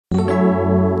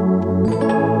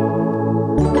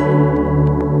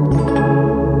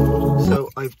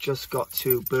just got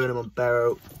to Burnham and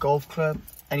Berrow Golf Club.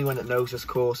 Anyone that knows this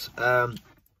course, I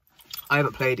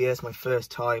haven't played here. It's my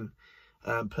first time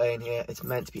playing here. It's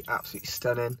meant to be absolutely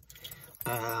stunning.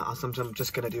 I'm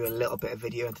just going to do a little bit of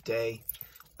video today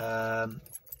of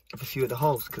a few of the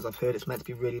holes, because I've heard it's meant to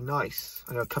be really nice.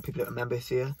 I know a couple people that are members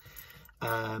here.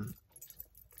 I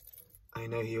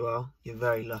know who you are. You're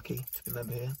very lucky to be a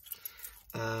member here.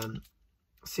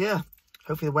 So yeah,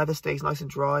 hopefully the weather stays nice and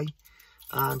dry,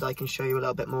 and I can show you a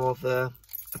little bit more of the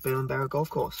Burnham and Berrow golf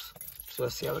course. So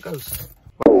let's see how it goes.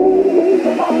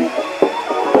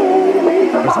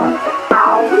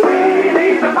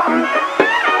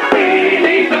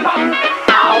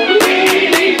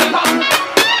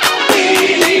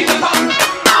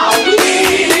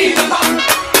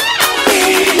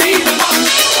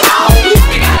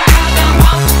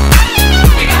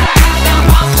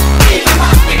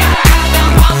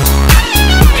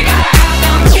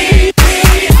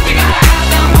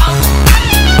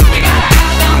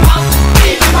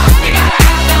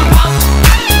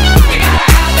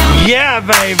 Yeah,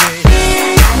 baby.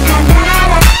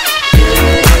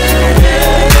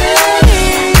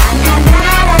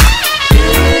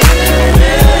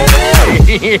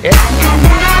 Yeah.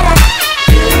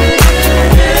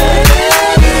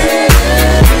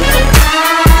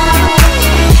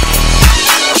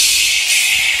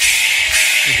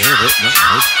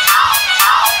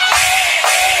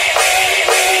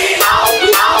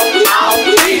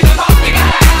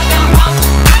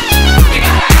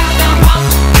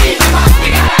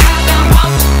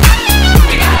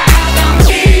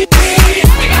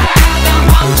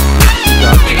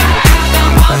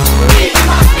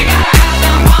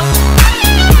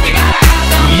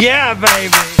 Yeah,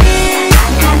 baby.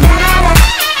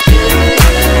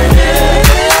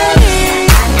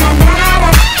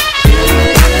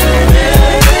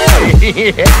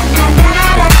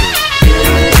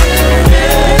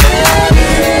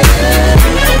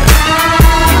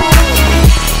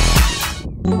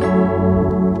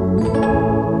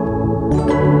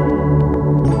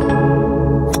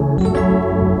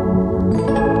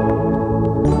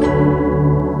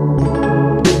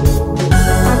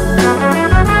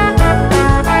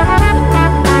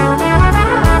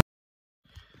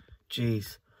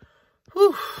 Jeez,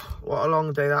 whew, what a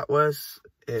long day that was.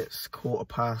 It's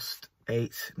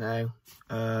 8:15 now.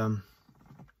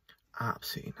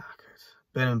 Absolutely knackered.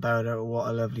 Burnham and Berrow, what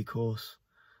a lovely course.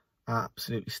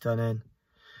 Absolutely stunning.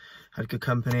 Had good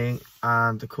company,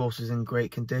 and the course was in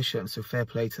great condition, so fair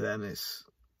play to them.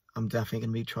 I'm definitely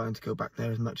going to be trying to go back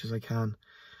there as much as I can,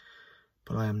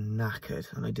 but I am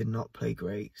knackered and I did not play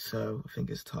great, so I think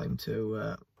it's time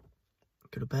to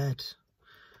go to bed.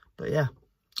 But yeah,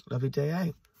 lovely day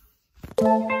out.